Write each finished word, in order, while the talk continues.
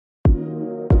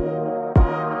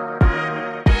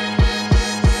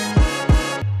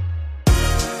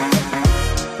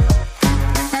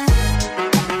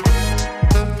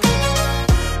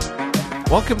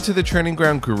Welcome to the Training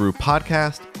Ground Guru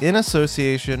podcast in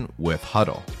association with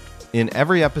Huddle. In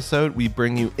every episode, we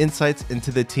bring you insights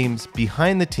into the teams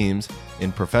behind the teams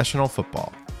in professional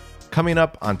football. Coming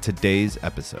up on today's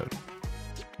episode.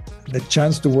 The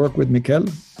chance to work with Mikel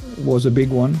was a big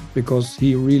one because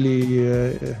he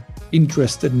really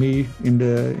interested me in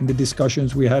the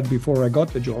discussions we had before I got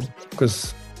the job,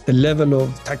 because the level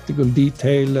of tactical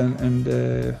detail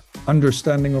and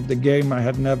understanding of the game I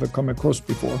had never come across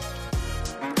before.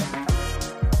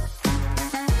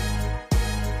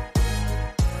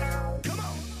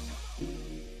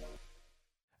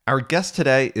 Our guest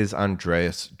today is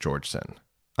Andreas Georgsson.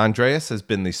 Andreas has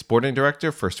been the sporting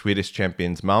director for Swedish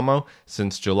champions Malmo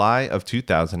since July of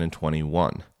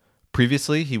 2021.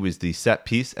 Previously, he was the set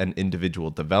piece and individual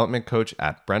development coach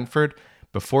at Brentford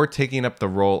before taking up the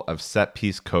role of set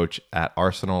piece coach at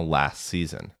Arsenal last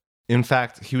season. In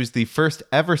fact, he was the first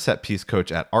ever set piece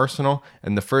coach at Arsenal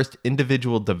and the first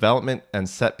individual development and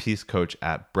set piece coach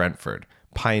at Brentford,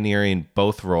 pioneering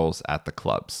both roles at the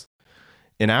clubs.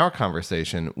 In our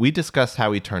conversation, we discussed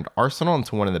how he turned Arsenal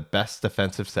into one of the best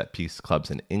defensive set-piece clubs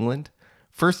in England,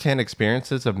 first-hand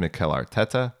experiences of Mikel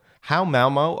Arteta, how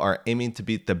Malmo are aiming to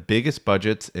beat the biggest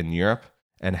budgets in Europe,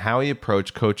 and how he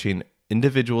approached coaching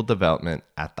individual development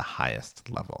at the highest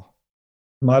level.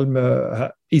 Malmö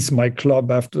is my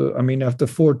club after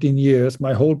 14 years.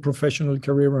 My whole professional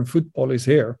career in football is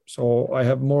here. So I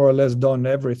have more or less done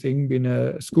everything, been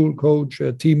a school coach,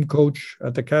 a team coach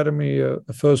at academy, a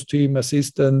first team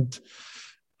assistant,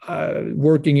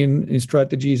 working in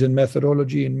strategies and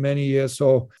methodology in many years.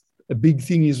 So a big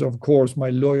thing is, of course,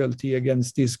 my loyalty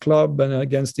against this club and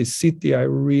against this city. I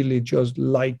really just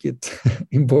like it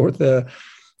in both a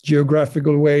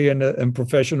geographical way and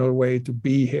professional way to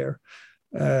be here.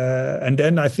 And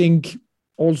then I think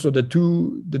also the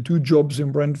two jobs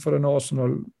in Brentford and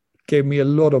Arsenal gave me a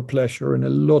lot of pleasure and a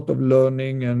lot of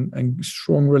learning and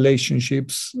strong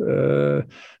relationships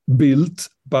built.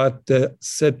 But the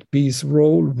set piece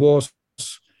role was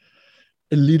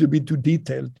a little bit too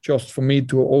detailed just for me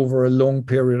to, over a long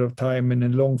period of time and a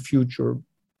long future,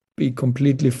 be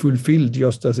completely fulfilled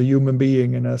just as a human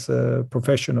being and as a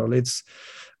professional.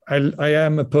 I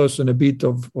am a person a bit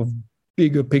of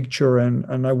bigger picture,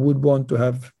 and I would want to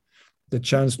have the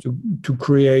chance to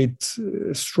create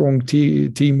strong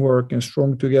teamwork and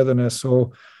strong togetherness.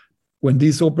 So when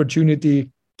this opportunity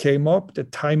came up, the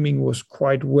timing was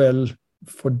quite well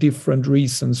for different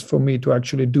reasons for me to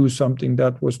actually do something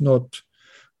that was not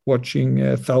watching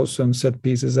 1,000 set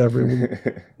pieces every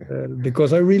week.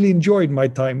 Because I really enjoyed my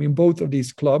time in both of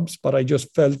these clubs, but I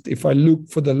just felt if I look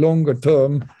for the longer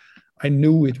term, I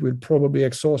knew it will probably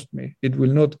exhaust me. It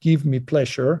will not give me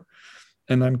pleasure,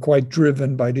 and I'm quite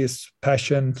driven by this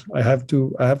passion. I have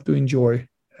to enjoy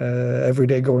every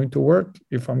day going to work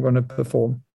if I'm going to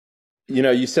perform. You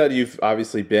know, you said you've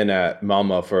obviously been at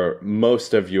Malmo for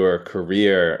most of your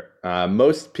career.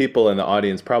 Most people in the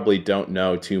audience probably don't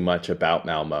know too much about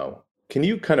Malmo. Can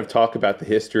you kind of talk about the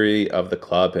history of the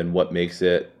club and what makes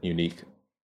it unique?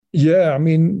 Yeah, I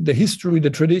mean, the history, the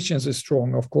traditions is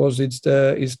strong. Of course, it's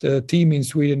the team in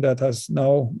Sweden that has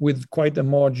now, with quite a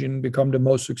margin, become the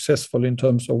most successful in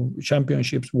terms of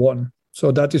championships won.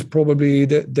 So that is probably,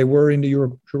 they were in the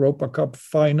Europa Cup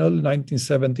final,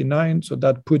 1979. So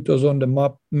that put us on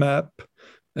the map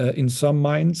in some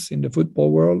minds in the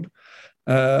football world.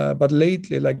 But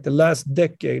lately, like the last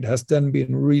decade, has then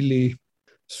been really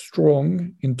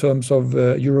strong in terms of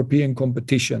European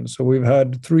competition. So we've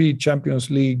had 3 Champions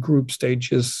League group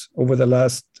stages over the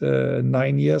last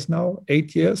 8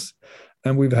 years.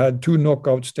 And we've had 2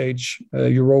 knockout stage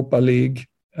Europa League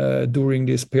during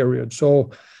this period.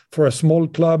 So for a small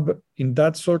club in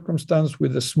that circumstance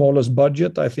with the smallest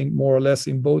budget, I think more or less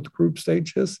in both group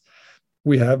stages,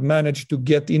 we have managed to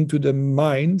get into the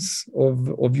minds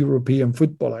of European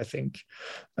football, I think.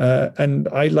 And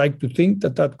I like to think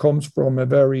that comes from a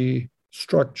very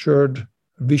structured,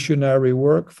 visionary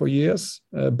work for years,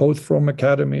 both from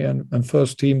academy and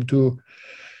first team to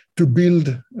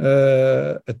build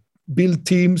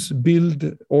teams,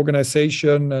 build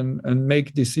organization, and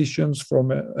make decisions from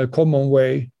a common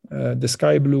way, the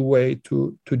sky blue way,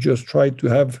 to just try to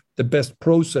have the best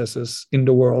processes in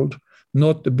the world.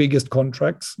 Not the biggest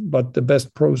contracts, but the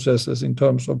best processes in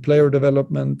terms of player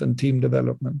development and team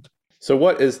development. So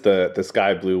what is the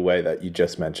sky blue way that you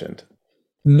just mentioned?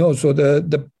 No, so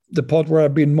the part where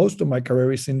I've been most of my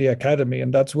career is in the academy,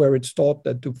 and that's where it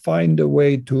started, to find a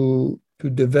way to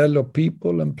develop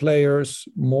people and players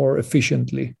more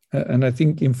efficiently. And I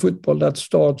think in football that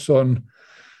starts on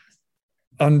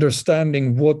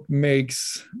understanding what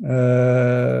makes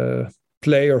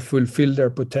player fulfill their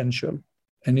potential.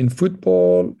 And in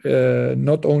football,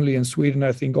 not only in Sweden,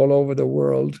 I think all over the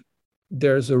world,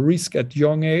 there's a risk at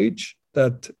young age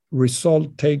that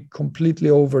result take completely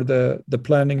over the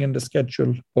planning and the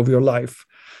schedule of your life.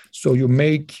 So you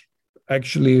make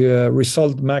actually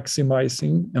result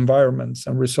maximizing environments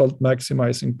and result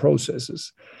maximizing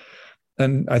processes.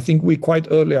 And I think we quite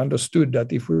early understood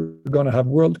that if we're going to have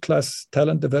world-class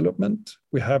talent development,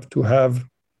 we have to have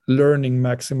learning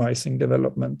maximizing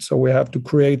development. So we have to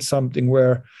create something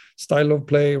where style of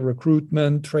play,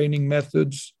 recruitment, training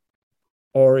methods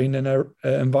are in an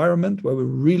environment where we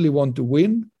really want to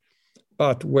win,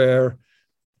 but where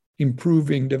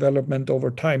improving development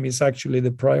over time is actually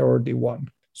the priority one.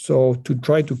 So to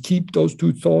try to keep those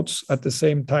two thoughts at the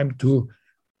same time, to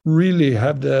really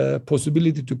have the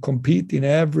possibility to compete in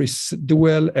every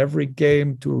duel, every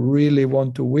game, to really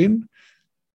want to win,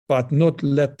 but not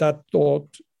let that thought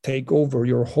take over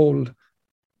your whole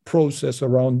process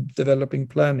around developing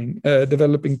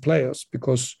players,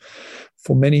 because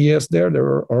for many years there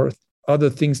are other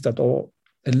things that are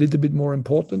a little bit more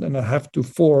important and have to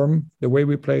form the way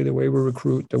we play, the way we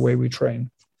recruit, the way we train.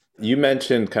 You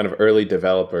mentioned kind of early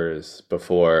developers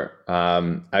before.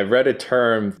 I read a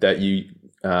term that you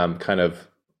kind of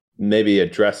maybe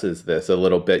addresses this a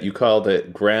little bit. You called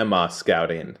it grandma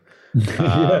scouting.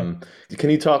 Yeah. Can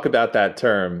you talk about that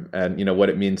term and what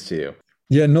it means to you?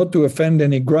 Yeah, not to offend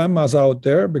any grandmas out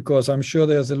there, because I'm sure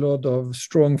there's a lot of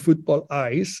strong football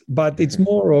eyes, but it's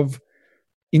more of,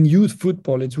 in youth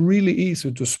football, it's really easy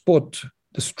to spot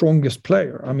the strongest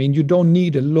player. I mean, you don't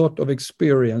need a lot of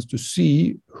experience to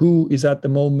see who is at the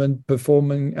moment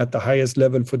performing at the highest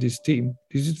level for this team.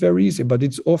 This is very easy, but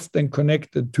it's often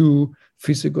connected to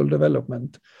physical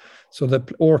development,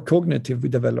 or cognitive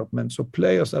development. So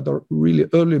players that are really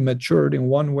early matured in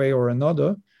one way or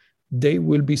another, they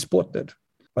will be spotted.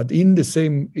 But in the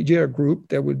same year group,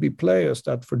 there will be players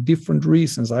that for different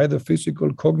reasons, either physical,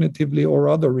 cognitively, or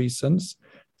other reasons,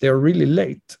 they're really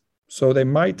late. So they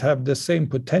might have the same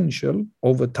potential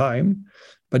over time.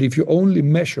 But if you only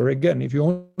measure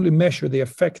the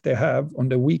effect they have on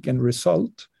the weekend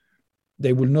result,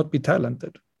 they will not be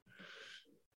talented.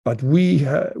 But we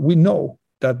know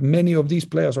that many of these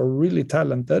players are really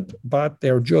talented, but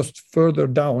they're just further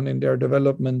down in their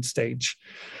development stage.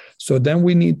 So then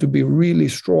we need to be really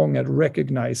strong at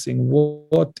recognizing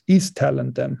what is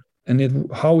talent then, and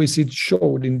how is it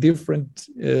showed in different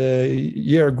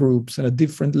year groups and a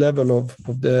different level of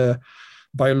the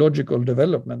biological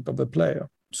development of the player.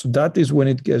 So that is when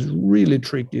it gets really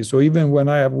tricky. So even when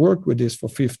I have worked with this for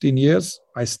 15 years,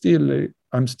 I'm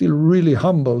still really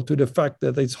humble to the fact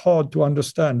that it's hard to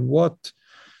understand what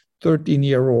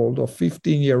 13-year-old or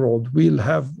 15-year-old will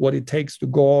have what it takes to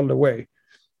go all the way,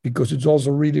 because it's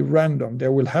also really random.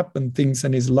 There will happen things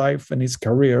in his life and his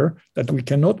career that we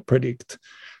cannot predict.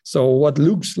 So what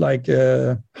looks like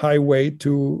a highway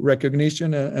to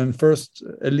recognition and first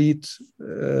elite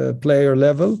player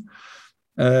level,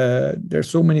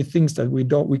 there's so many things that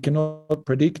we cannot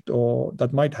predict, or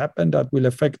that might happen, that will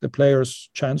affect the player's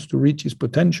chance to reach his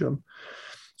potential.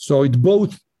 So it's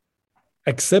both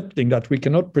accepting that we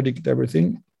cannot predict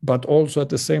everything, but also at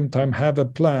the same time have a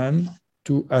plan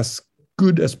to, as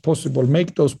good as possible,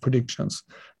 make those predictions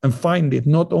and find it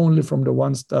not only from the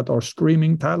ones that are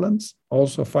screaming talents,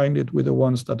 also find it with the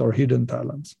ones that are hidden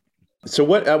talents.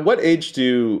 So at what age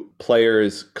do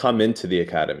players come into the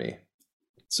academy?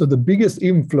 So the biggest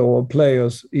inflow of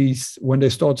players is when they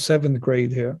start 7th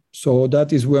grade here. So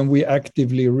that is when we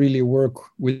actively really work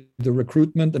with the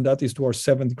recruitment, and that is to our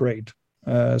 7th grade.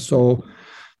 So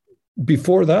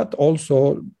before that,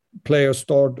 also players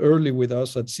start early with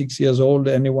us at 6 years old.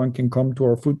 Anyone can come to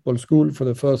our football school for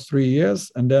the first 3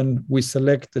 years, and then we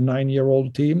select the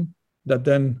 9-year-old team that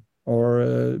then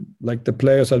are like the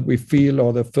players that we feel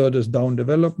are the furthest down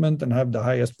development and have the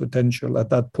highest potential at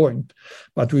that point.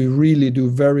 But we really do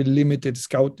very limited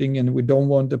scouting, and we don't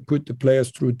want to put the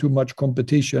players through too much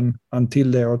competition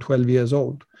until they are 12 years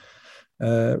old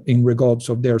in regards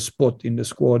of their spot in the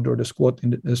squad or the spot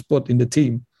in the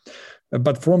team.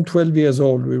 But from 12 years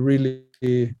old, we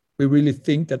really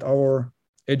think that our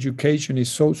education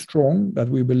is so strong that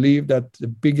we believe that the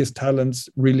biggest talents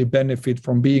really benefit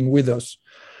from being with us.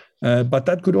 But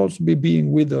that could also be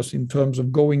being with us in terms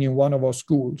of going in one of our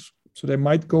schools. So they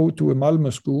might go to a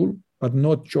Malmö school, but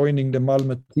not joining the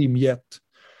Malmö team yet.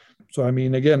 So, I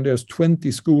mean, again, there's 20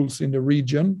 schools in the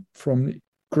region from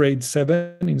grade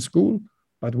 7 in school,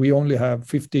 but we only have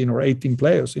 15 or 18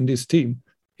 players in this team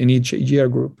in each year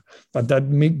group. But that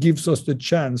gives us the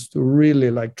chance to really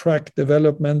like track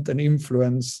development and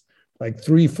influence like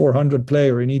 300-400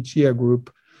 players in each year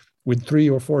group with 3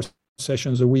 or 4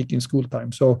 sessions a week in school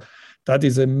time. So that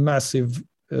is a massive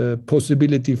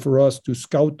possibility for us to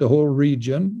scout the whole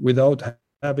region without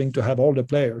having to have all the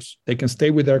players. They can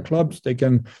stay with their clubs. They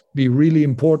can be really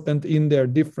important in their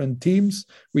different teams.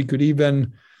 We could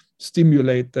even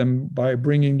stimulate them by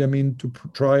bringing them into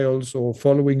trials or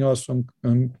following us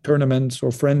on tournaments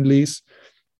or friendlies.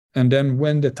 And then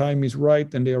when the time is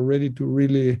right and they are ready to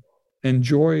really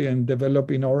enjoy and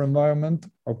develop in our environment,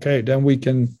 okay, then we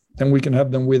can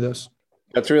have them with us.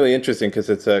 That's really interesting because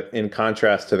it's in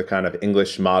contrast to the kind of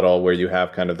English model where you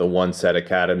have kind of the one set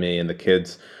academy and the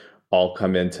kids all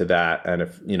come into that. And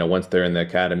if, once they're in the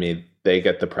academy, they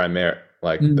get the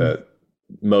the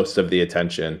most of the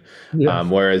attention. Yeah.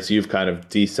 Whereas you've kind of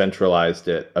decentralized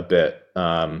it a bit,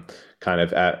 kind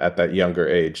of at that younger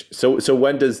age. So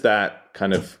when does that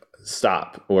kind of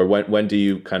stop, or when do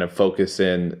you kind of focus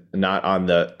in not on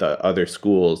the other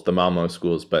schools, the Malmo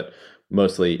schools, but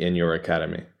mostly in your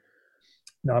academy?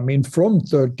 Now, I mean, from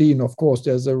 13, of course,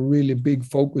 there's a really big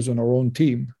focus on our own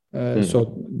team.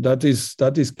 So that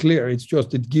is clear. It's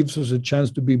just it gives us a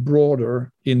chance to be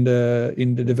broader in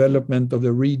the development of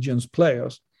the region's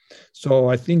players. So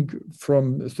I think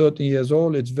from 13 years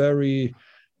old,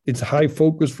 it's high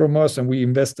focus from us, and we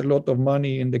invest a lot of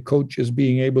money in the coaches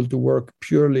being able to work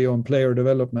purely on player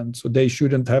development. So they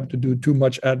shouldn't have to do too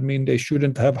much admin. They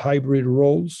shouldn't have hybrid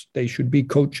roles. They should be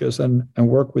coaches and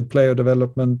work with player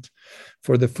development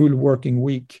for the full working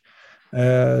week.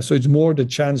 So it's more the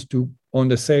chance to, on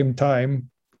the same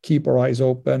time, keep our eyes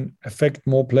open, affect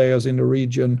more players in the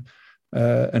region,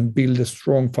 and build a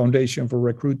strong foundation for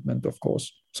recruitment, of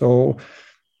course. So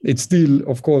it's still,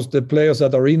 of course, the players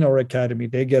that are in our academy,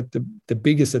 they get the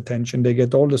biggest attention. They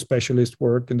get all the specialist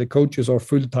work, and the coaches are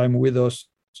full-time with us,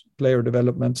 player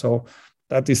development. So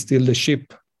that is still the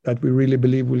ship that we really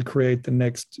believe will create the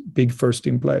next big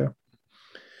first-team player.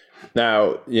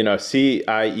 Now,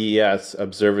 CIES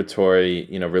Observatory,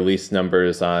 released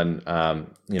numbers on,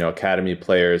 academy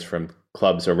players from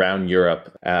clubs around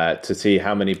Europe to see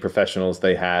how many professionals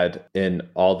they had in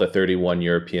all the 31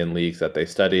 European leagues that they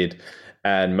studied.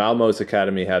 And Malmo's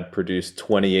academy had produced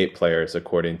 28 players,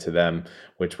 according to them,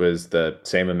 which was the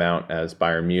same amount as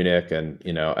Bayern Munich and,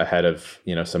 ahead of,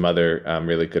 some other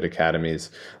really good academies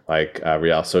like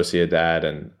Real Sociedad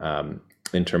and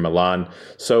Inter Milan.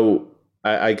 So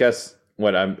I guess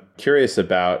what I'm curious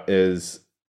about is,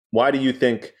 why do you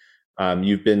think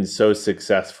you've been so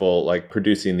successful, like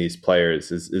producing these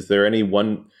players? Is there any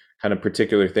one kind of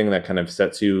particular thing that kind of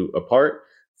sets you apart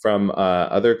from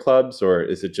other clubs, or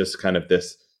is it just kind of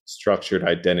this structured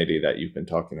identity that you've been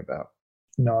talking about?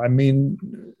 No, I mean,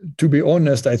 to be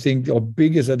honest, I think our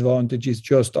biggest advantage is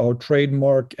just our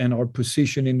trademark and our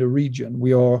position in the region.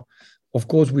 We are, of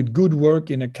course, with good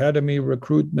work in academy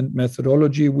recruitment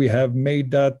methodology, we have made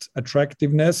that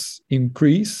attractiveness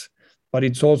increase. But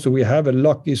it's also, we have a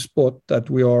lucky spot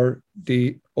that we are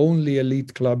the only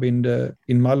elite club in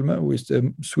Malmö, which is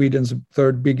Sweden's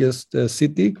third biggest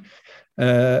city.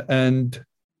 And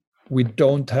we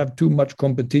don't have too much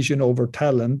competition over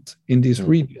talent in this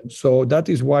region. So that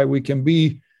is why we can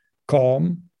be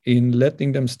calm in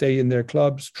letting them stay in their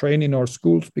clubs, train in our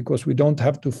schools, because we don't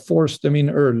have to force them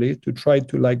in early to try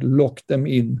to lock them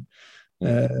in.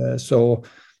 So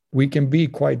we can be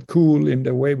quite cool in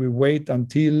the way we wait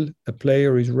until a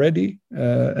player is ready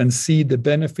and see the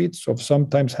benefits of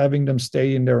sometimes having them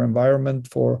stay in their environment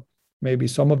for maybe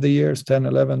some of the years, 10,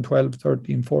 11, 12,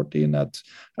 13, 14 at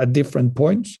different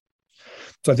points.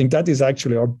 So I think that is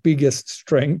actually our biggest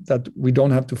strength, that we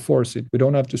don't have to force it. We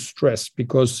don't have to stress,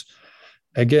 because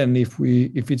again, if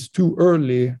it's too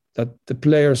early, that the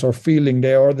players are feeling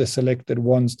they are the selected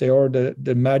ones, they are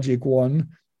the magic one,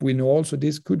 we know also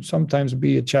this could sometimes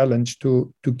be a challenge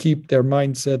to keep their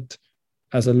mindset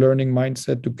as a learning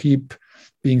mindset, to keep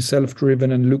being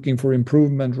self-driven and looking for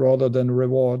improvement rather than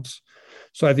rewards.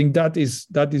 So I think that is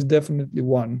definitely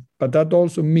one. But that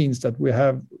also means that we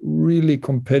have really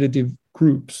competitive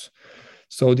groups.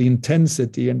 So the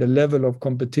intensity and the level of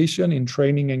competition in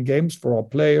training and games for our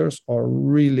players are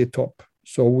really top.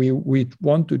 So we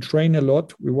want to train a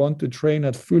lot. We want to train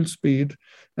at full speed.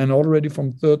 And already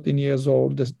from 13 years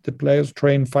old, the players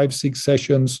train 5-6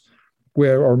 sessions,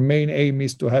 where our main aim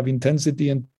is to have intensity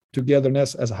and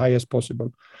togetherness as high as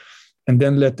possible. And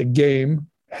then let the game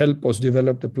help us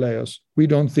develop the players. We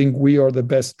don't think we are the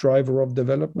best driver of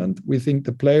development. We think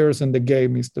the players and the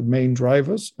game is the main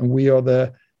drivers, and we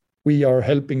are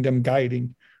helping them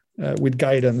guiding with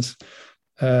guidance.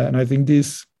 And I think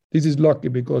this is lucky,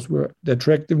 because the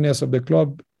attractiveness of the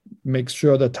club makes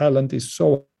sure the talent is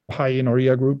so high in our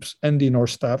year groups and in our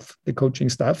staff, the coaching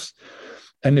staffs.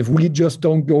 And if we just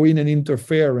don't go in and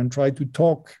interfere and try to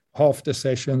talk half the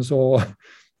sessions or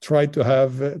try to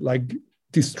have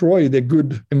destroy the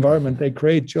good environment they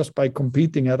create just by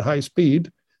competing at high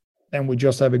speed, then we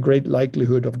just have a great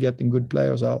likelihood of getting good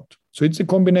players out. So it's a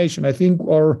combination. I think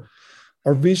our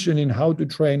vision in how to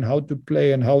train, how to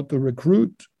play, and how to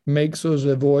recruit makes us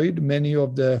avoid many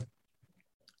of the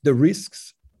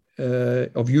risks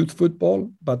of youth football,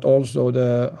 but also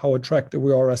how attractive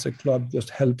we are as a club just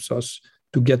helps us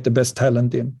to get the best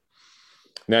talent in.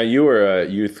 Now, you were a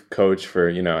youth coach for,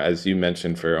 as you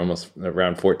mentioned, for almost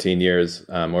around 14 years,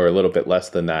 or a little bit less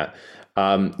than that.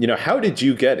 How did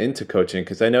you get into coaching?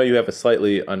 Because I know you have a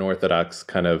slightly unorthodox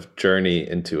kind of journey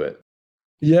into it.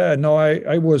 Yeah, no,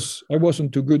 I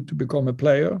wasn't too good to become a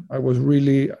player.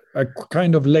 I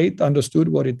kind of late understood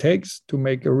what it takes to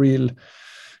make a real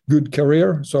good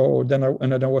career. So then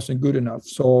I wasn't good enough.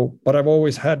 But I've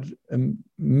always had a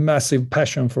massive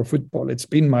passion for football. It's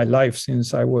been my life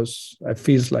since I was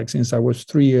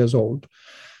 3 years old.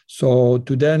 So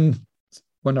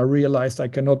when I realized I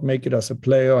cannot make it as a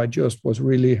player, I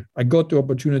got the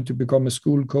opportunity to become a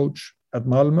school coach at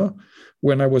Malmö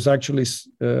when I was actually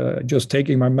just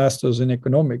taking my master's in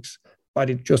economics. But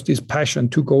this passion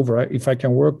took over. If I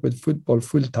can work with football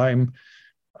full time,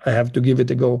 I have to give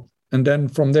it a go. And then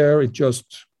from there, I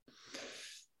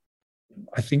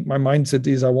think my mindset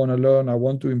is I want to learn, I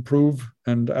want to improve.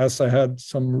 And as I had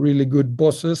some really good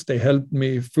bosses, they helped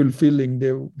me fulfilling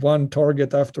the one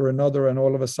target after another. And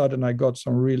all of a sudden, I got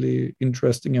some really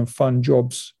interesting and fun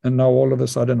jobs. And now all of a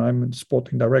sudden, I'm a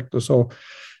sporting director. So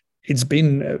it's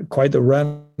been quite a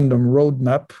random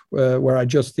roadmap where I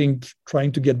just think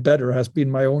trying to get better has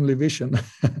been my only vision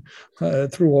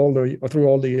through all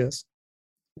the years.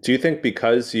 Do you think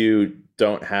because you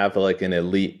don't have an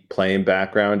elite playing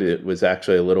background, it was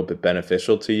actually a little bit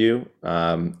beneficial to you,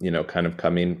 kind of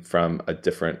coming from a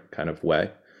different kind of way?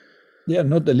 Yeah,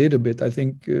 not a little bit. I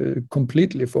think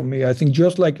completely for me. I think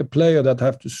just like a player that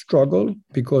have to struggle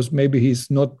because maybe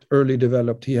he's not early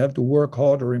developed, he have to work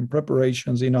harder in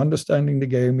preparations, in understanding the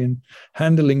game, in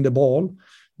handling the ball.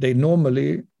 They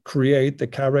normally create a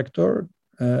character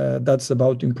that's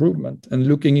about improvement and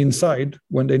looking inside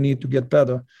when they need to get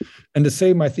better. And the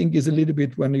same, I think, is a little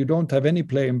bit when you don't have any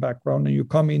playing background and you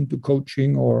come into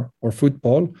coaching or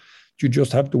football, you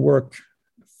just have to work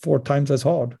 4 times as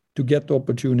hard to get the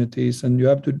opportunities, and you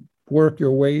have to work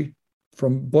your way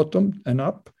from bottom and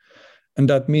up. And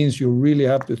that means you really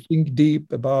have to think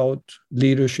deep about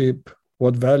leadership.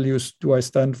 What values do I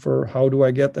stand for? How do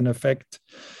I get an effect?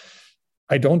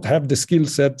 I don't have the skill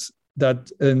sets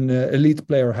that an elite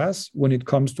player has when it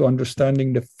comes to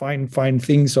understanding the fine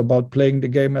things about playing the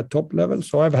game at top level.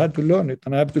 So I've had to learn it,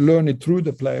 and I have to learn it through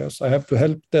the players. I have to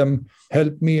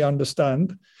help me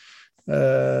understand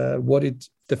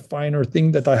the finer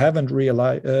thing that I haven't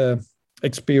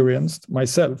experienced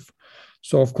myself.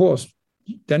 So of course,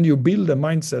 then you build a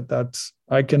mindset that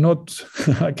I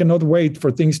cannot wait for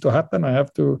things to happen. I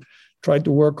have to try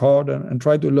to work hard and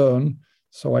try to learn.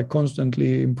 So I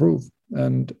constantly improve.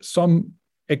 And some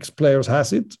ex-players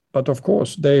has it, but of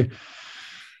course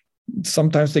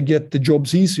sometimes they get the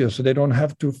jobs easier, so they don't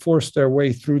have to force their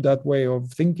way through that way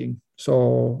of thinking.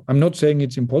 So I'm not saying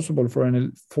it's impossible for a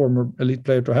former elite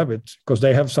player to have it, because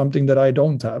they have something that I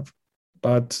don't have.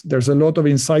 But there's a lot of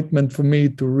incitement for me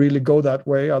to really go that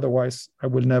way. Otherwise, I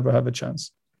will never have a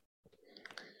chance.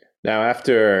 Now,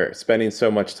 after spending so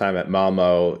much time at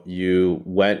Malmö, you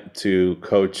went to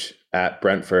coach at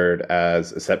Brentford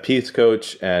as a set piece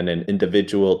coach and an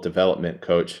individual development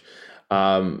coach.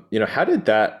 How did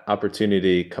that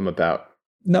opportunity come about?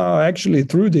 No, actually,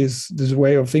 through this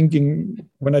way of thinking,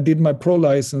 when I did my pro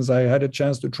license, I had a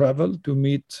chance to travel to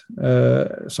meet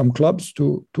some clubs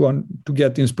to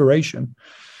get inspiration.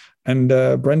 And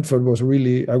Brentford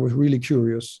I was really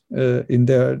curious in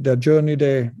their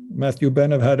journey. Matthew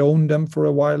Bennett had owned them for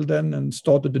a while then and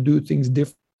started to do things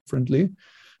differently.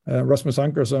 Rasmus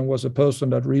Ankersen was a person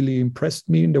that really impressed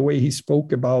me in the way he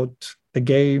spoke about the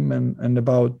game and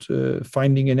about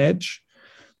finding an edge.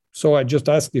 So I just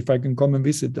asked if I can come and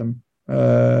visit them.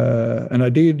 And I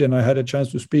did, and I had a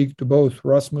chance to speak to both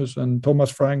Rasmus and Thomas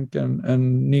Frank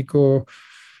and Nico,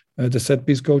 the set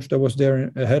piece coach that was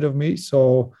there ahead of me.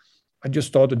 So I just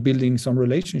started building some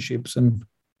relationships. And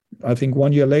I think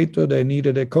 1 year later, they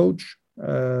needed a coach,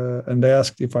 and they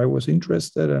asked if I was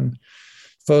interested. And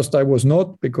first, I was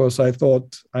not, because I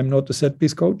thought I'm not a set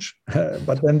piece coach.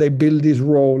 But then they built this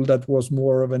role that was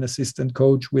more of an assistant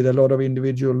coach with a lot of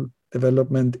individual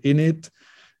development in it.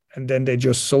 And then they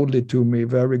just sold it to me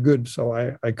very good. So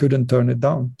I couldn't turn it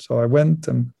down. So I went,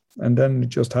 and then it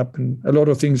just happened. A lot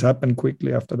of things happened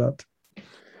quickly after that.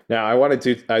 Now,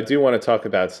 I do want to talk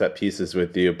about set pieces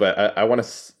with you, but I want to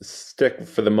stick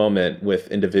for the moment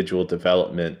with individual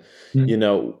development.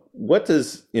 Mm. What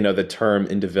does, the term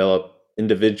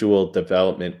individual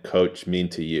development coach mean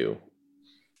to you?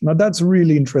 Now that's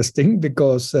really interesting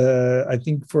because I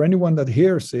think for anyone that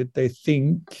hears it, they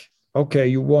think, okay,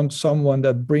 you want someone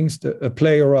that brings a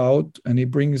player out and he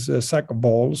brings a sack of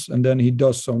balls and then he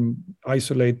does some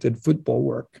isolated football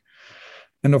work.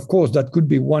 And of course, that could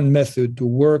be one method to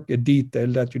work a detail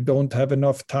that you don't have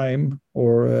enough time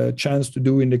or a chance to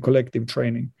do in the collective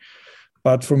training.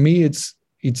 But for me,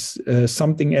 it's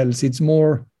something else. It's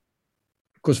more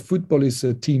because football is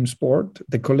a team sport.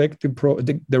 The collective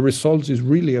the results is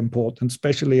really important,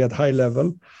 especially at high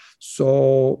level.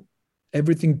 So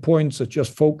everything points at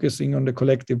just focusing on the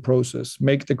collective process,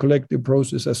 make the collective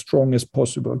process as strong as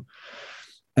possible.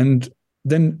 And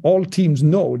then all teams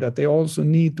know that they also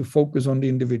need to focus on the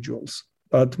individuals.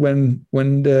 But when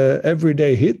the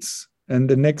everyday hits and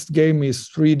the next game is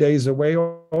 3 days away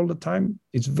all the time,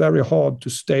 it's very hard to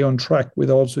stay on track with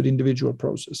also the individual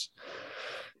process.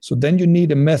 So then you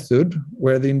need a method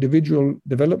where the individual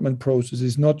development process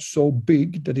is not so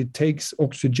big that it takes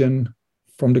oxygen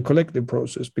from the collective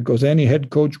process, because any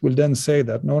head coach will then say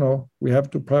that, no, we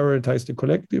have to prioritize the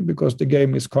collective because the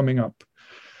game is coming up.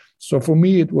 So for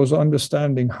me, it was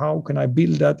understanding how can I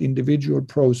build that individual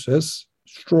process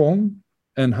strong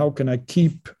and how can I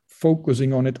keep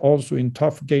focusing on it also in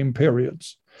tough game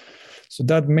periods. So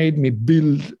that made me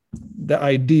build the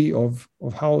idea of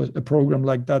how a program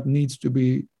like that needs to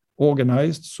be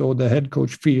organized so the head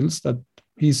coach feels that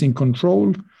he's in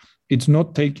control. It's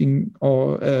not taking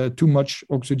too much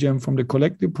oxygen from the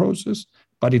collective process,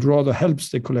 but it rather helps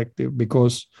the collective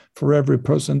because for every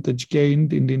percentage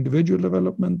gained in the individual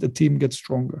development, the team gets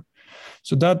stronger.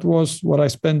 So that was what I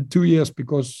spent 2 years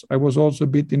because I was also a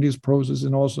bit in this process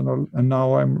in Arsenal, and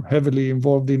now I'm heavily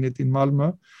involved in it in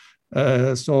Malmö.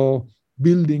 So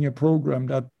building a program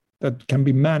that can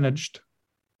be managed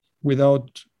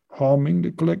without harming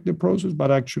the collective process,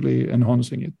 but actually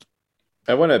enhancing it.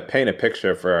 I want to paint a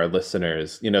picture for our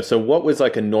listeners. So what was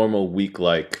like a normal week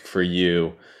like for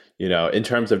you, in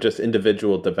terms of just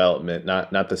individual development,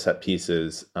 not the set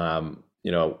pieces?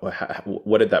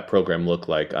 What did that program look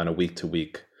like on a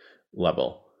week-to-week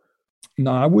level?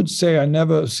 No, I would say I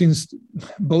never, since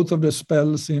both of the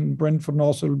spells in Brentford and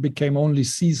Arsenal became only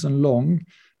season long,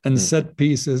 and set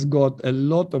pieces got a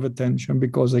lot of attention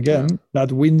because, again,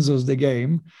 that wins us the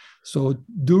game. So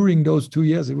during those 2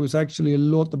 years, it was actually a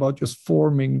lot about just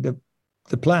forming the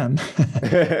plan.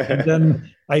 And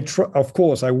then of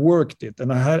course, I worked it,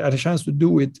 and I had a chance to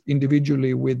do it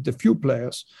individually with the few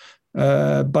players.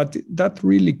 But that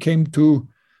really came to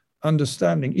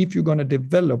understanding if you're going to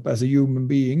develop as a human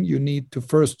being, you need to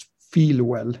first feel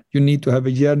well. You need to have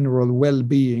a general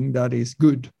well-being that is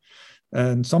good.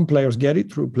 And some players get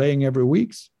it through playing every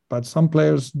week, but some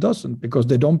players doesn't because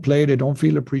they don't play, they don't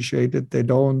feel appreciated, they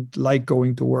don't like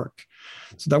going to work.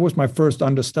 So that was my first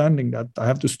understanding that I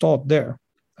have to start there,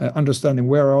 understanding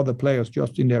where are the players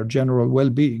just in their general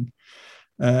well-being.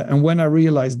 And when I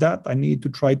realized that, I need to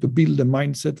try to build a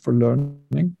mindset for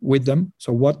learning with them.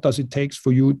 So what does it take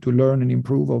for you to learn and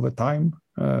improve over time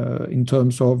in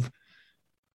terms of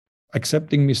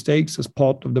accepting mistakes as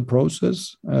part of the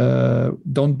process?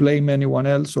 Don't blame anyone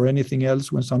else or anything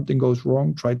else when something goes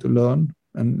wrong. Try to learn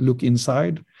and look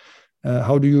inside.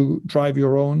 How do you drive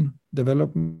your own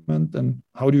development, and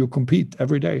how do you compete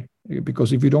every day?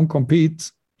 Because if you don't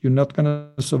compete, you're not going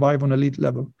to survive on elite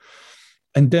level.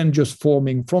 And then just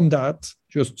forming from that,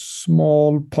 just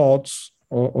small parts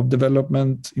of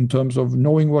development in terms of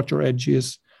knowing what your edge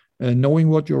is, knowing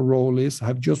what your role is,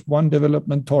 have just one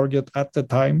development target at the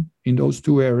time in those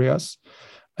two areas,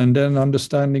 and then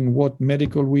understanding what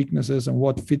medical weaknesses and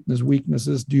what fitness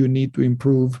weaknesses do you need to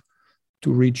improve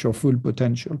to reach your full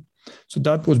potential. So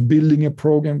that was building a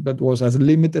program that was as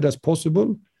limited as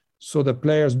possible so the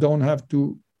players don't have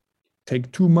to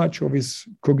take too much of his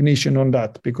cognition on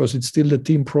that, because it's still the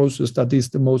team process that is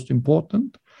the most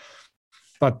important.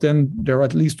 But then there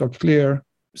at least are clear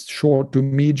short to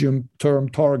medium term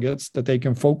targets that they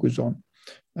can focus on,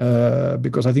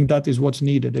 because I think that is what's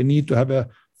needed. They need to have a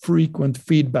frequent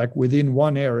feedback within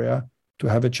one area to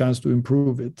have a chance to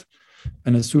improve it.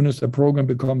 And as soon as the program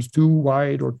becomes too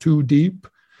wide or too deep,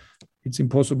 it's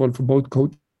impossible for both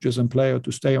coaches and player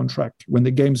to stay on track. When the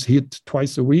games hit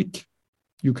twice a week,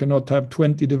 you cannot have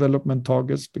 20 development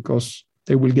targets because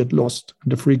they will get lost.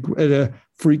 The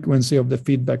frequency of the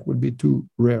feedback will be too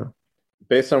rare.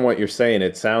 Based on what you're saying,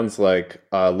 it sounds like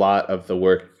a lot of the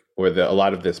work or a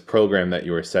lot of this program that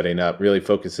you were setting up really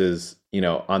focuses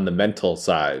on the mental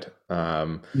side,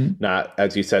 not,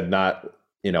 as you said, not,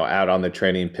 out on the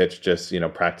training pitch, just,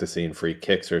 practicing free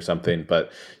kicks or something,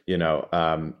 but,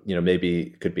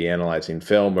 maybe could be analyzing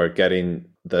film or getting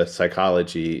the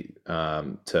psychology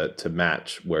to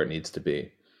match where it needs to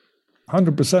be.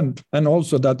 100%. And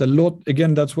also that a lot,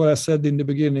 again, that's what I said in the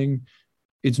beginning.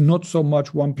 It's not so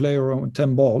much one player on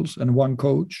 10 balls and one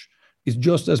coach. It's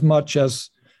just as much as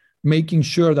making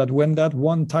sure that when that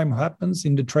one time happens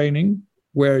in the training,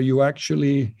 where you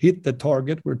actually hit the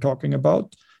target we're talking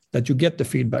about, that you get the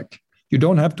feedback. You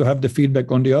don't have to have the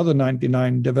feedback on the other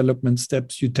 99 development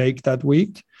steps you take that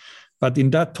week. But in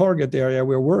that target area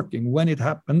we're working, when it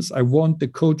happens, I want the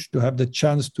coach to have the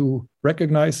chance to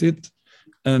recognize it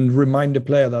and remind the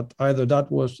player that either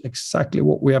that was exactly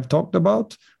what we have talked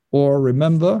about, or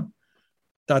remember,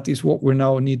 that is what we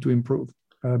now need to improve.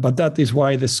 But that is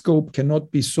why the scope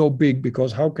cannot be so big,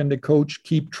 because how can the coach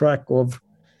keep track of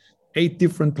 8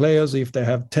 different players if they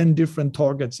have 10 different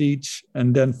targets each,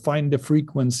 and then find the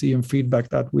frequency and feedback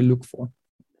that we look for?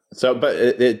 So, but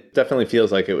it definitely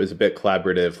feels like it was a bit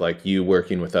collaborative, like you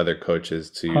working with other coaches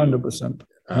to 100%.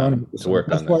 100%. To work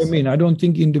That's on what this. I mean. I don't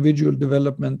think individual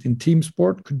development in team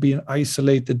sport could be an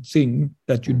isolated thing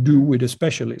that you do with a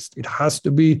specialist. It has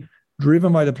to be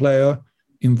driven by the player,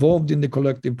 involved in the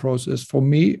collective process for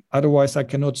me. Otherwise, I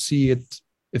cannot see it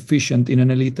efficient in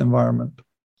an elite environment.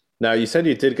 Now, you said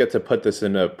you did get to put this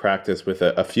into practice with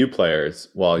a few players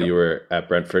while you were at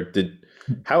Brentford.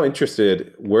 How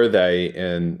interested were they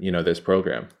in, this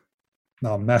program?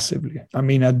 No, massively. I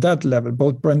mean, at that level,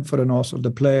 both Brentford and also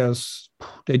the players,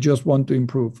 they just want to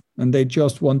improve and they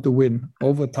just want to win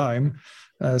over time.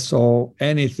 So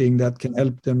anything that can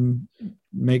help them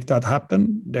make that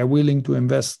happen, they're willing to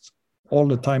invest all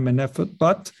the time and effort.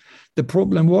 But the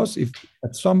problem was, if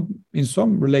in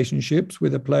some relationships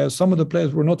with the players, some of the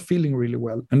players were not feeling really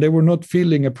well and they were not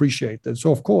feeling appreciated.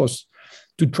 So of course,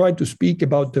 to try to speak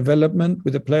about development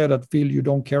with a player that feel you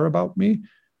don't care about me,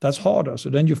 that's harder. So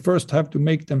then you first have to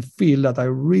make them feel that I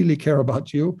really care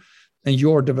about you and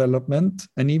your development.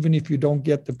 And even if you don't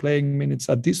get the playing minutes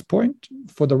at this point,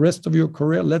 for the rest of your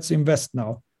career, let's invest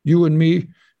now, you and me,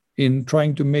 in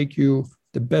trying to make you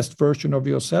the best version of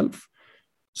yourself.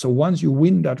 So once you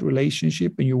win that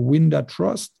relationship and you win that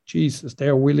trust, Jesus, they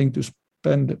are willing to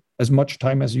spend as much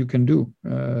time as you can do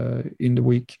in the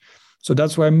week. So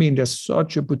that's what I mean. There's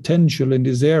such a potential in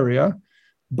this area,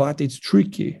 but it's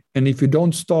tricky. And if you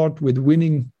don't start with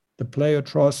winning the player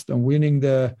trust and winning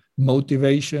the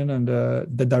motivation and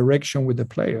the direction with the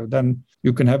player, then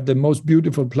you can have the most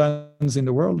beautiful plans in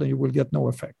the world and you will get no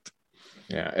effect.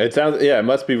 Yeah, it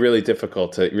must be really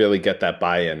difficult to really get that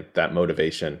buy-in, that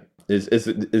motivation.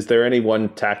 Is there any one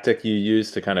tactic you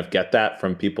use to kind of get that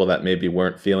from people that maybe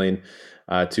weren't feeling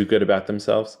too good about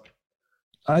themselves?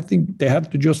 I think they have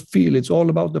to just feel it's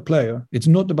all about the player. It's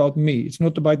not about me. It's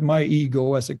not about my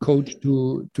ego as a coach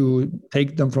to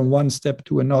take them from one step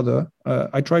to another.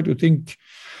 I try to think,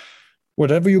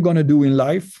 whatever you're going to do in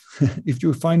life, if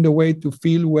you find a way to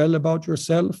feel well about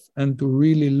yourself and to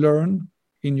really learn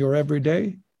in your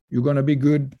everyday, you're going to be a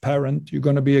good parent, you're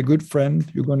going to be a good friend,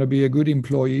 you're going to be a good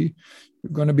employee,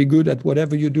 you're going to be good at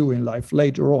whatever you do in life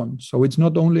later on. So it's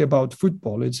not only about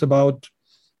football, it's about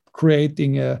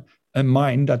creating a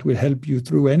mind that will help you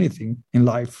through anything in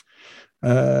life.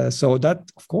 So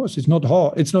that, of course, it's not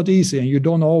hard, it's not easy, and you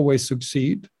don't always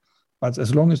succeed. But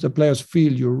as long as the players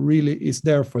feel you really is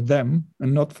there for them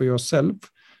and not for yourself,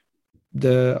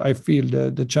 I feel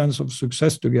the chance of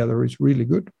success together is really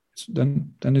good.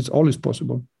 Then it's always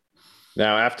possible.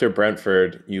 Now, after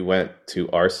Brentford, you went to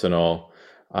Arsenal.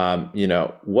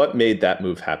 What made that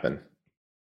move happen?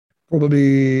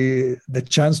 Probably the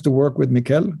chance to work with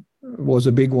Mikel was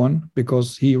a big one,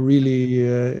 because he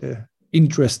really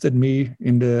interested me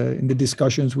in the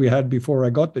discussions we had before I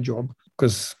got the job,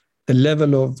 because the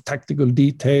level of tactical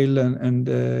detail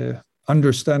and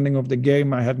understanding of the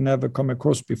game I had never come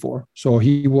across before. So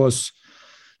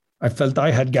I felt I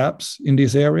had gaps in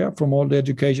this area from all the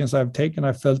educations I've taken.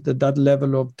 I felt that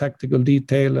level of tactical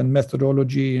detail and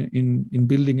methodology in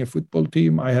building a football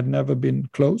team, I had never been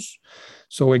close.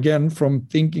 So again, from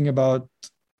thinking about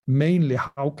mainly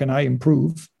how can I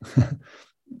improve,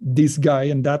 this guy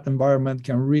in that environment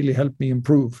can really help me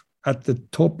improve at the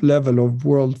top level of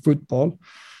world football,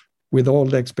 with all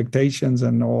the expectations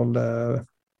and all the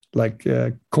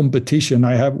competition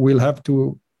will have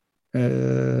to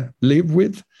live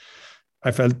with.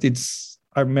 I felt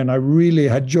I really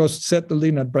had just settled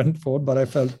in at Brentford, but I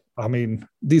felt,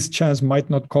 this chance might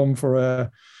not come for a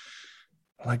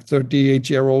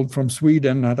 38-year-old from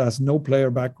Sweden that has no player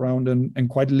background and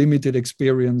quite limited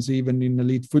experience even in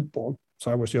elite football. So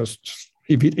I was just,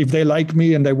 if they like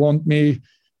me and they want me,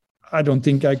 I don't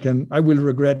think I will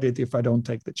regret it if I don't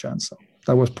take the chance. So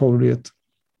that was probably it.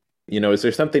 Is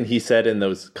there something he said in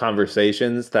those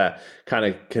conversations that kind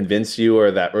of convinced you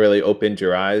or that really opened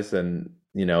your eyes and,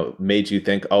 made you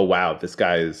think, oh, wow, this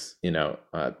guy is,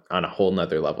 on a whole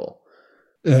nother level?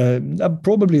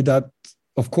 Probably that,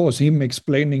 of course, him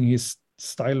explaining his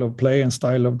style of play and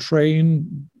style of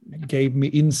train gave me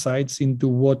insights into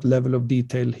what level of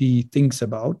detail he thinks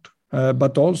about.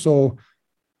 But also,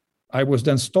 I was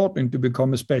then starting to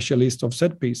become a specialist of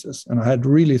set pieces. And I had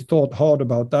really thought hard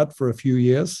about that for a few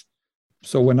years.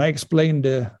 So when I explained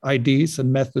the ideas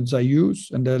and methods I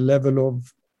use and the level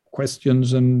of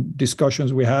questions and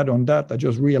discussions we had on that, I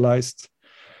just realized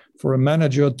for a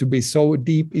manager to be so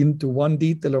deep into one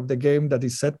detail of the game that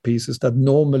is set pieces that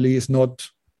normally is not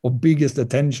of biggest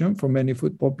attention for many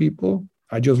football people,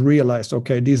 I just realized,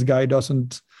 okay, this guy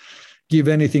doesn't give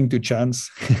anything to chance.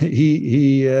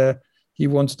 He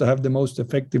wants to have the most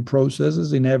effective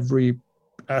processes in every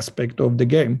aspect of the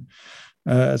game.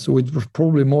 So it was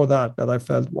probably more that I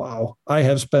felt, wow, I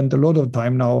have spent a lot of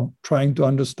time now trying to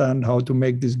understand how to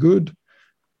make this good.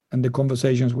 And the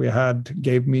conversations we had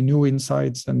gave me new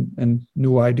insights and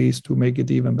new ideas to make it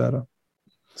even better.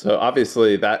 So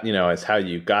obviously that, is how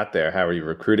you got there, how he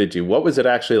recruited you. What was it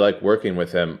actually like working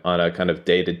with him on a kind of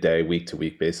day-to-day,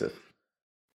 week-to-week basis?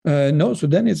 No, so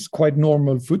then it's quite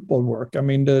normal football work. I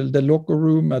mean, the locker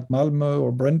room at Malmö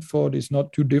or Brentford is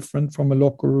not too different from a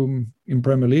locker room in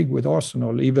Premier League with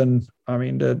Arsenal. Even, I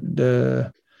mean,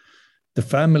 the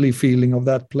family feeling of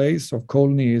that place of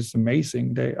Colney is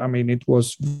amazing. It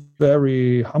was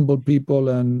very humble people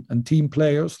and team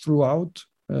players throughout,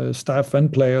 staff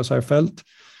and players, I felt.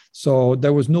 So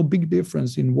there was no big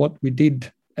difference in what we did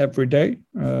every day.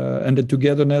 And the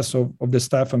togetherness of the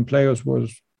staff and players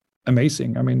was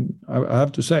amazing. I mean, I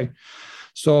have to say.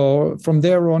 So from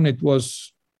there on, it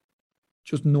was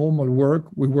just normal work.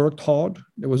 We worked hard.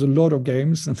 There was a lot of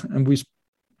games, and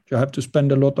you have to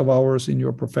spend a lot of hours in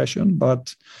your profession.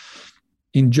 But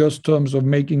in just terms of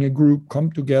making a group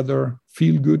come together,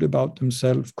 feel good about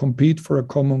themselves, compete for a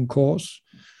common cause,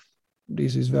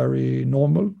 this is very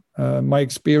normal. My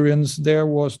experience there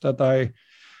was that I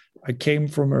came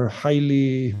from a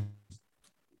highly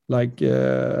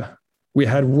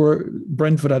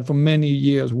Brentford had for many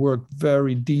years worked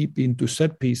very deep into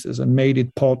set pieces and made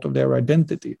it part of their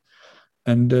identity.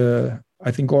 And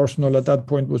I think Arsenal at that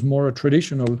point was more a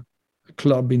traditional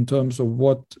club in terms of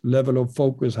what level of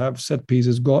focus have set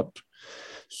pieces got.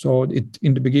 So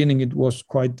in the beginning, it was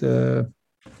quite,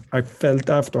 I felt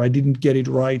after I didn't get it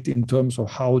right in terms of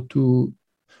how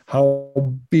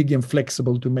big and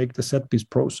flexible to make the set piece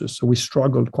process. So we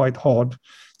struggled quite hard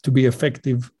to be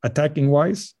effective attacking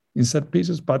wise in set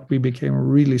pieces, but we became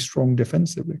really strong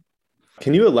defensively.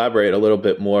 Can you elaborate a little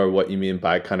bit more what you mean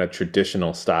by kind of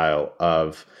traditional style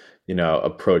of,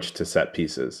 approach to set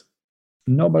pieces?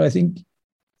 No, but I think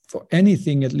for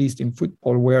anything, at least in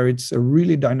football, where it's a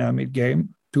really dynamic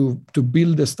game, to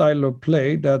build a style of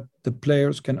play that the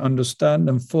players can understand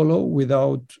and follow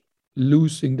without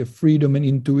losing the freedom and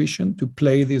intuition to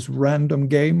play this random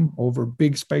game over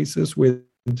big spaces with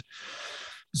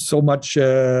so much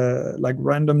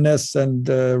randomness and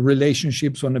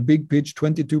relationships on a big pitch,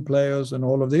 22 players and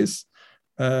all of this,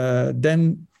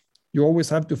 then you always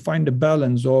have to find a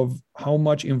balance of how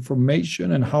much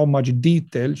information and how much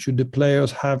detail should the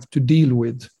players have to deal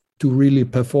with to really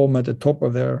perform at the top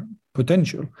of their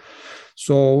potential.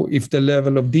 So if the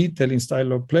level of detail in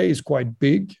style of play is quite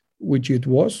big, which it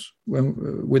was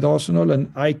with Arsenal,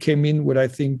 and I came in with, I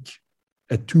think,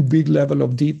 a too big level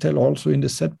of detail also in the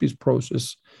set piece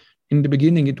process. In the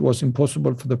beginning, it was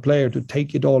impossible for the player to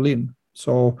take it all in.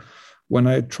 So when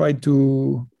I tried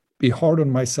to be hard on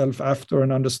myself after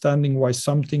and understanding why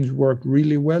some things work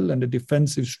really well and the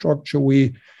defensive structure,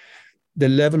 the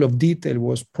level of detail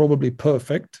was probably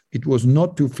perfect. It was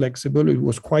not too flexible. It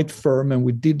was quite firm, and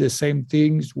we did the same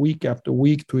things week after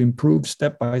week to improve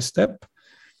step by step.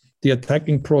 The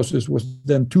attacking process was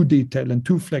then too detailed and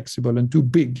too flexible and too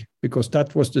big, because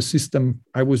that was the system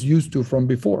I was used to from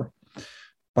before.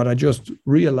 But I just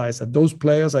realized that those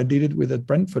players I did it with at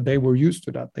Brentford, they were used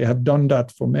to that. They have done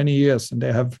that for many years, and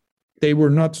they were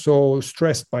not so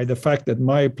stressed by the fact that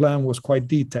my plan was quite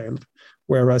detailed.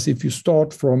 Whereas if you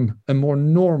start from a more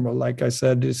normal, like I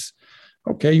said, is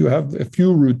okay, you have a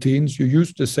few routines, you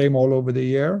use the same all over the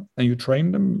year, and you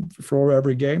train them for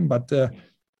every game, but the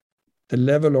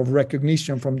level of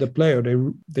recognition from the player,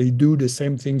 they do the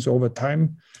same things over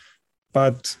time.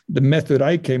 But the method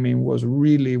I came in was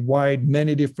really wide,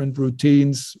 many different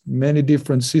routines, many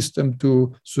different systems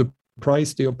to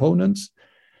surprise the opponents.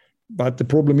 But the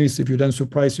problem is if you then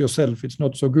surprise yourself, it's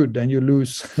not so good. Then you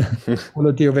lose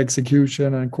quality of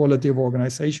execution and quality of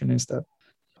organization instead.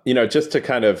 Just to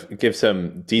kind of give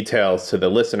some details to the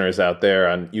listeners out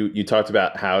there, you talked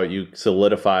about how you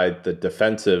solidified the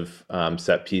defensive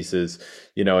set pieces.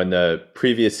 In the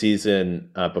previous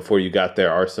season, before you got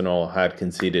there, Arsenal had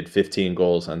conceded 15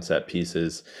 goals on set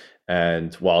pieces.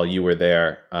 And while you were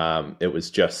there, it was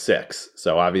just 6.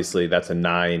 So obviously that's a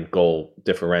 9-goal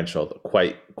differential,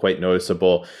 quite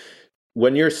noticeable.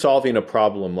 When you're solving a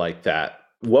problem like that,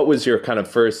 what was your kind of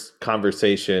first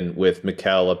conversation with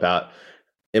Mikel about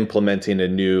implementing a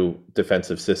new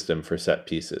defensive system for set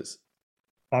pieces?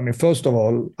 I mean, first of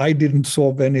all, I didn't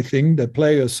solve anything. The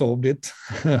players solved it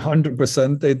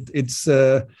 100%. It's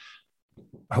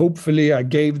hopefully I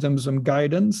gave them some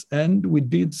guidance, and we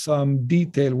did some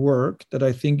detail work that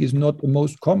I think is not the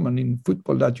most common in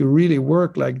football, that you really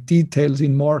work like details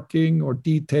in marking or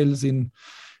details in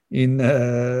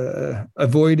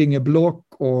avoiding a block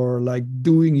or like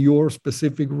doing your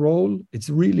specific role. It's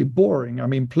really boring. I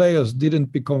mean, players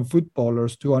didn't become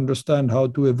footballers to understand how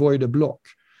to avoid a block,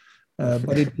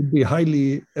 but it could be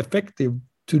highly effective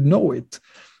to know it.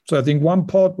 So I think one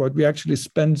part where we actually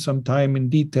spend some time in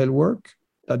detail work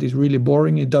that is really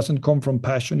boring. It doesn't come from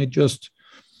passion. It just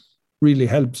really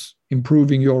helps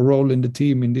improving your role in the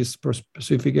team in this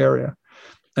specific area.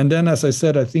 And then, as I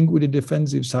said, I think with the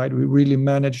defensive side, we really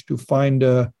managed to find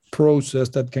a process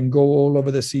that can go all over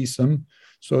the season.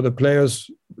 So the players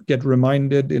get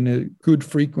reminded in a good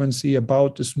frequency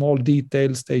about the small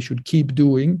details they should keep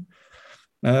doing.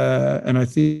 And I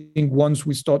think once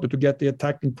we started to get the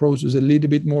attacking process a little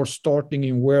bit more starting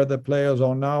in where the players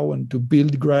are now and to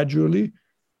build gradually,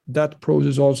 that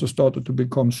process also started to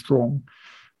become strong.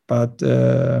 But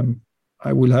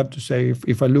I will have to say,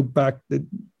 if I look back,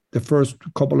 the first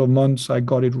couple of months, I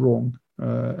got it wrong.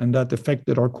 And that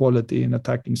affected our quality in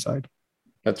attacking side.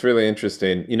 That's really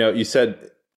interesting. You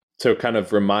said to kind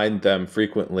of remind them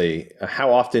frequently.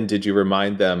 How often did you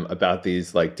remind them about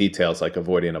these like details, like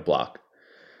avoiding a block?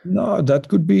 No,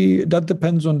 that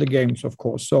depends on the games, of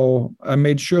course. So I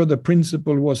made sure the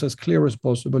principle was as clear as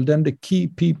possible. Then the key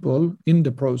people in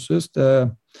the process,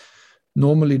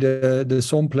 normally the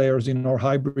zone players in our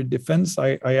hybrid defense,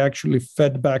 I actually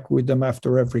fed back with them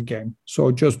after every game.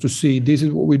 So just to see, this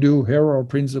is what we do, here are our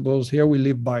principles, here we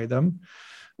live by them.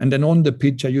 And then on the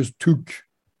pitch, I just took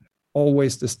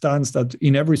always the stance that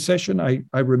in every session,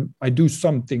 I do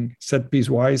something set piece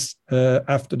wise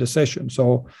after the session.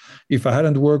 So if I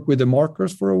hadn't worked with the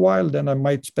markers for a while, then I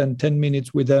might spend 10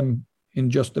 minutes with them in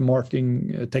just the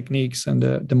marking techniques and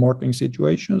the marking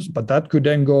situations. But that could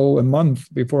then go a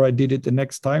month before I did it the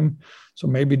next time. So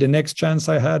maybe the next chance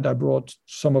I had, I brought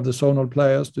some of the zonal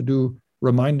players to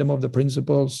remind them of the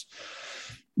principles.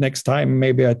 Next time,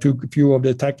 maybe I took a few of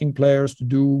the attacking players to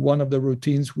do one of the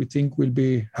routines we think will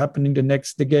be happening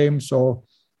the game. So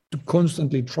to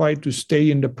constantly try to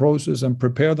stay in the process and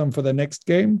prepare them for the next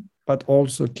game, but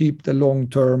also keep the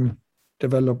long-term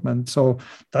development. So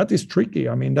that is tricky.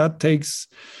 I mean, that takes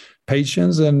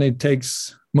patience and it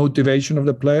takes motivation of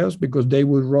the players, because they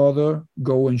would rather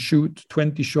go and shoot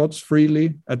 20 shots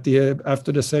freely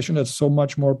after the session. That's so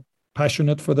much more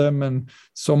passionate for them and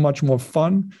so much more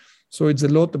fun. So it's a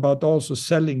lot about also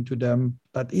selling to them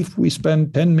that if we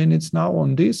spend 10 minutes now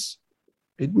on this,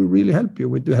 it will really help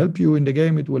you. It will help you in the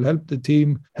game. It will help the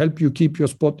team, help you keep your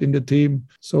spot in the team.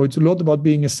 So it's a lot about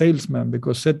being a salesman,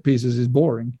 because set pieces is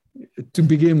boring to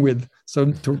begin with.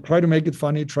 So to try to make it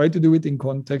funny, try to do it in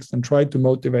context, and try to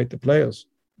motivate the players.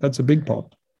 That's a big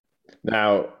part.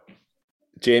 Now,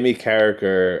 Jamie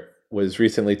Carragher was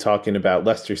recently talking about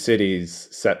Leicester City's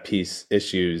set piece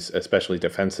issues, especially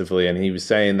defensively. And he was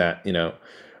saying that,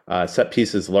 set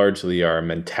pieces largely are a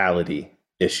mentality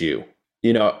issue.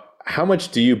 How much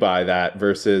do you buy that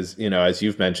versus, as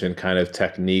you've mentioned, kind of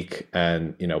technique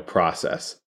and,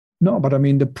 process? No, but I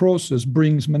mean, the process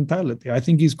brings mentality. I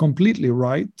think he's completely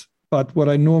right. But what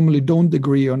I normally don't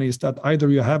agree on is that either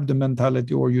you have the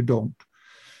mentality or you don't.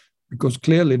 Because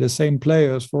clearly the same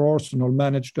players for Arsenal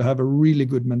managed to have a really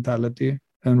good mentality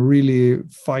and really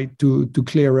fight to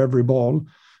clear every ball.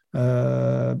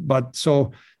 But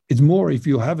so it's more, if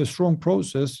you have a strong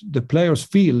process, the players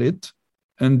feel it,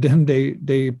 and then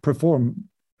they perform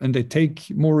and they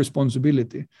take more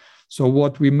responsibility. So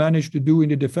what we managed to do in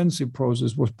the defensive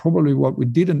process was probably what we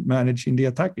didn't manage in the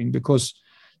attacking, because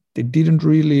I didn't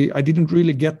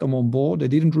really get them on board. They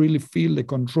didn't really feel the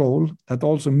control. That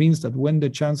also means that when the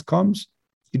chance comes,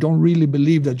 you don't really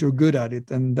believe that you're good at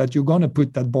it and that you're going to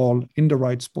put that ball in the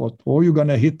right spot or you're going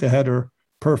to hit the header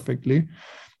perfectly.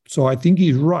 So I think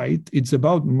he's right. It's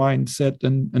about mindset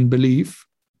and belief,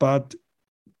 but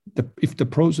if the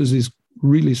process is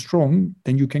really strong,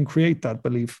 then you can create that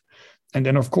belief. And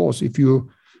then, of course, if you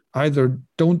either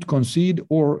don't concede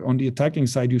or on the attacking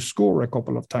side, you score a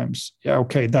couple of times, yeah,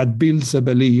 okay, that builds a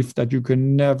belief that you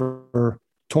can never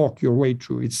talk your way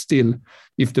through. It's still,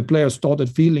 if the players started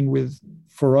feeling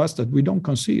for us that we don't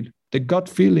concede, the gut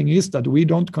feeling is that we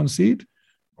don't concede,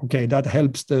 okay, that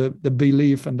helps the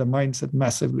belief and the mindset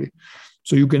massively.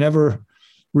 So you can never,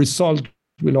 result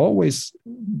will always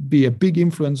be a big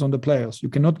influence on the players. You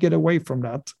cannot get away from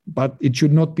that, but it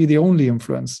should not be the only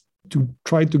influence. To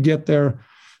try to get their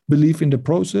belief in the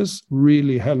process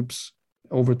really helps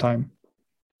over time.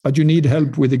 But you need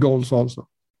help with the goals also.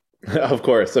 Of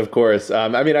course.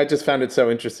 I mean, I just found it so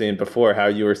interesting before how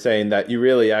you were saying that you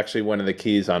really actually, one of the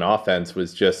keys on offense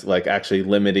was just like actually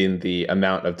limiting the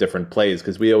amount of different plays.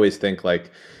 Because we always think like,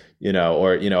 a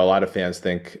lot of fans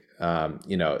think,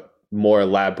 more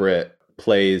elaborate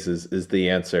plays is the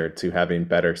answer to having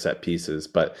better set pieces.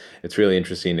 But it's really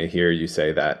interesting to hear you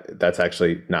say that that's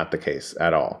actually not the case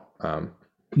at all.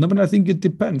 No, but I think it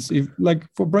depends. If, like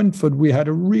for Brentford, we had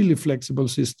a really flexible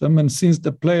system, and since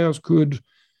the players could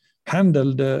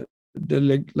handle the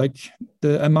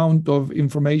amount of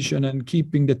information and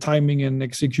keeping the timing and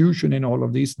execution in all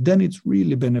of these, then it's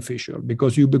really beneficial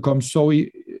because you become so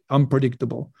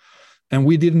unpredictable. And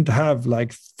we didn't have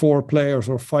like 4 players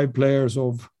or 5 players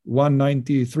of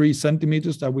 193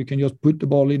 centimeters that we can just put the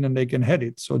ball in and they can head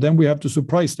it. So then we have to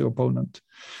surprise the opponent.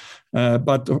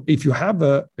 But if you have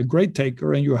a great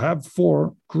taker and you have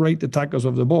 4 great attackers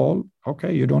of the ball,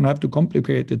 okay, you don't have to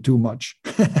complicate it too much.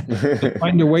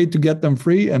 Find a way to get them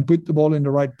free and put the ball in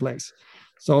the right place.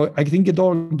 So I think it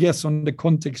all gets on the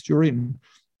context you're in.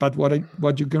 But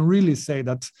what you can really say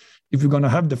that if you're going to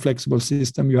have the flexible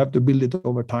system, you have to build it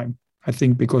over time. I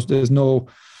think because there's no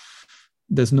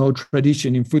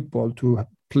tradition in football to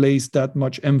place that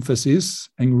much emphasis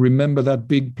and remember that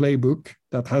big playbook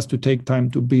that has to take time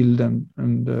to build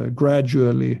and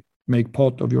gradually make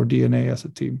part of your DNA as a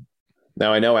team.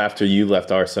 Now, I know after you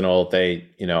left Arsenal, they,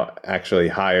 actually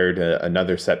hired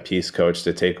another set piece coach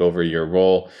to take over your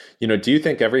role. Do you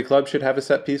think every club should have a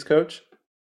set piece coach?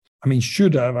 I mean,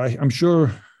 should have. I'm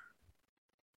sure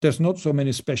there's not so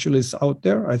many specialists out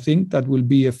there, I think, that will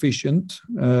be efficient.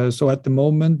 So at the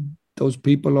moment, those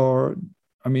people are,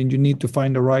 you need to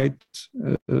find the right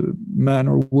man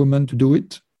or woman to do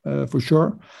it, for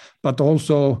sure. But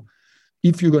also,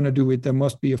 if you're going to do it, there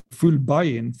must be a full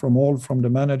buy-in from the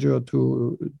manager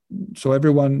so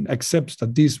everyone accepts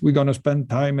that we're going to spend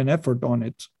time and effort on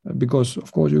it, because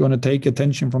of course you're going to take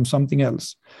attention from something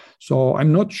else. So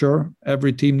I'm not sure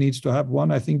every team needs to have one.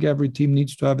 I think every team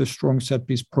needs to have a strong set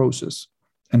piece process,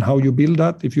 and how you build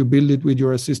that, if you build it with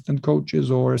your assistant coaches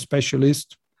or a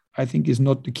specialist, I think is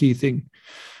not the key thing.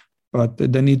 But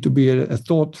there need to be a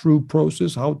thought through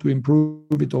process, how to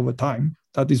improve it over time.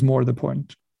 That is more the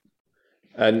point.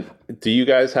 And do you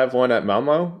guys have one at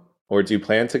Malmo, or do you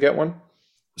plan to get one?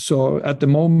 So at the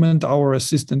moment, our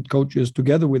assistant coaches,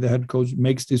 together with the head coach,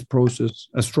 makes this process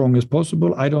as strong as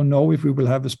possible. I don't know if we will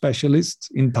have a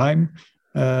specialist in time.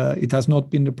 It has not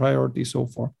been the priority so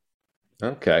far.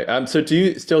 Okay. So do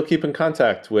you still keep in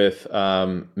contact with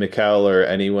Mikel or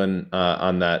anyone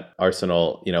on that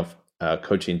Arsenal,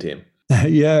 coaching team?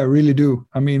 Yeah, I really do.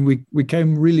 I mean, we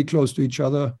came really close to each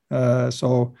other.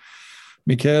 So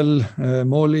Mikel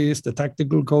Molli is the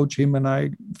tactical coach. Him and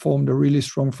I formed a really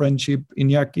strong friendship.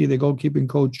 Iñaki, the goalkeeping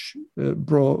coach,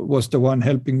 was the one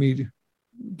helping me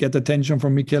get attention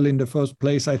from Mikel in the first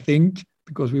place, I think,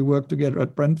 because we worked together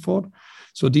at Brentford.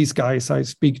 So these guys I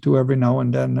speak to every now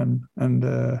and then,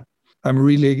 and I'm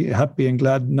really happy and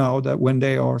glad now that when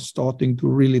they are starting to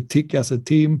really tick as a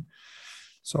team.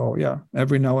 So yeah,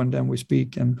 every now and then we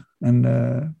speak and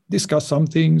discuss some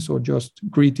things or just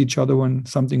greet each other when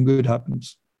something good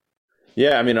happens.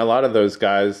 Yeah, I mean, a lot of those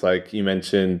guys, like you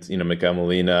mentioned, Miguel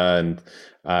Molina and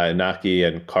Iñaki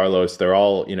and Carlos, they're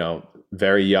all,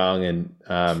 very young and,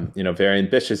 very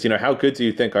ambitious. How good do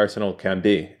you think Arsenal can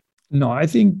be? No, I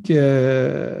think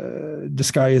the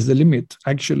sky is the limit,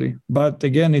 actually. But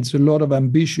again, it's a lot of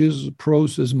ambitious,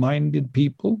 process-minded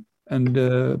people, and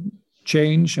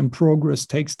change and progress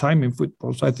takes time in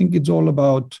football. So I think it's all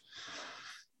about,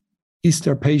 is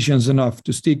there patience enough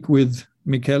to stick with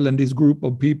Mikel and this group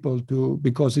of people,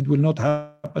 because it will not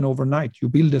happen overnight. You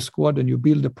build a squad and you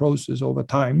build a process over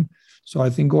time. So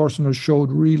I think Arsenal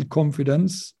showed real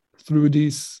confidence through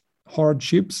these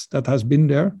hardships that has been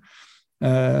there.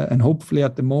 And hopefully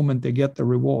at the moment they get the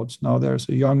rewards. Now there's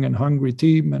a young and hungry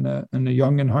team and a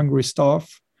young and hungry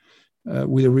staff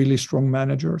with a really strong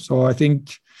manager. So I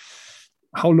think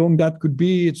how long that could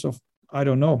be, I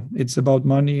don't know. It's about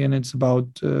money and it's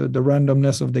about the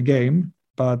randomness of the game,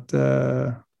 but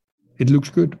it looks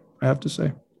good, I have to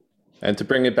say. And to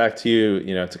bring it back to you,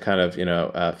 to kind of,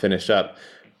 finish up,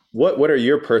 what are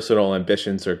your personal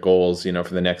ambitions or goals,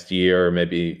 for the next year or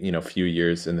maybe, few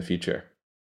years in the future?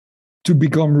 To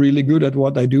become really good at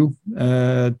what I do,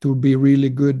 to be really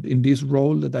good in this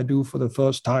role that I do for the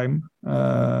first time,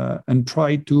 and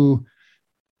try to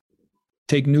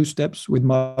take new steps with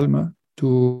Malmö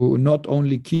to not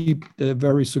only keep the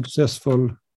very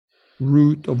successful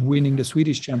route of winning the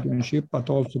Swedish championship, but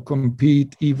also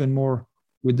compete even more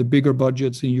with the bigger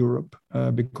budgets in Europe,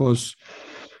 because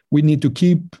we need to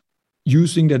keep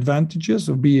using the advantages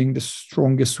of being the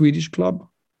strongest Swedish club,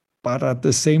 but at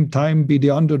the same time be the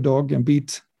underdog and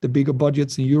beat the bigger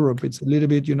budgets in Europe. It's a little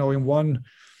bit, in one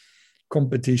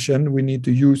competition, we need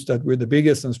to use that we're the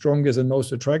biggest and strongest and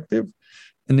most attractive.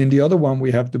 And in the other one,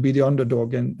 we have to be the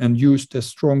underdog and use the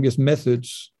strongest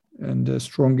methods and the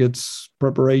strongest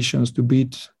preparations to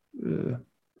beat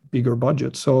bigger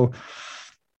budgets. So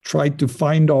try to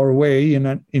find our way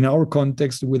in our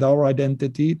context with our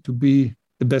identity to be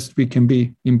the best we can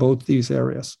be in both these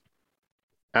areas.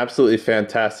 Absolutely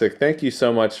fantastic. Thank you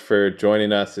so much for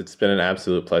joining us. It's been an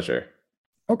absolute pleasure.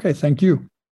 Okay, thank you.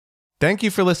 Thank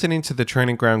you for listening to the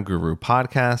Training Ground Guru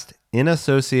podcast in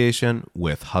association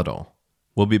with Huddle.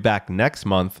 We'll be back next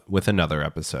month with another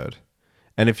episode.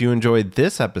 And if you enjoyed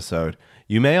this episode,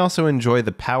 you may also enjoy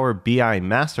the Power BI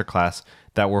Masterclass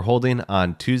that we're holding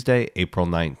on Tuesday, April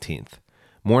 19th.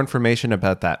 More information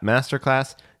about that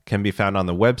masterclass can be found on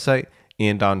the website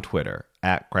and on Twitter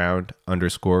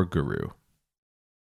 @ground_guru.